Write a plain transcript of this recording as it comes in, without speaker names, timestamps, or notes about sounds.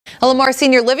A Lamar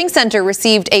Senior Living Center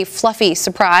received a fluffy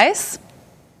surprise.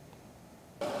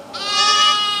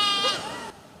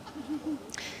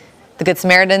 The Good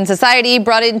Samaritan Society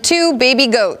brought in 2 baby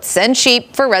goats and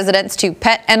sheep for residents to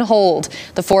pet and hold.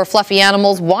 The 4 fluffy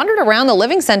animals wandered around the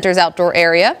Living Center's outdoor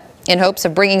area in hopes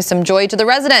of bringing some joy to the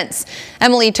residents.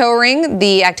 Emily Toering,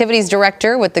 the activities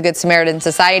director with the Good Samaritan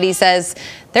Society, says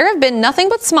there have been nothing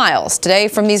but smiles today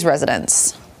from these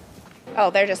residents.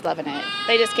 Oh, they're just loving it.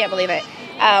 They just can't believe it.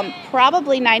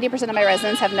 Probably 90% of my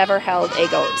residents have never held a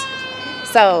goat,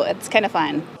 so it's kind of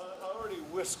fun.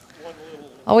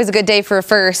 Always a good day for a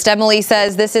first. Emily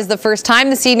says this is the first time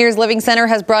the Seniors Living Center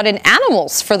has brought in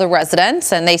animals for the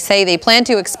residents, and they say they plan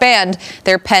to expand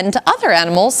their pen to other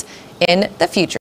animals in the future.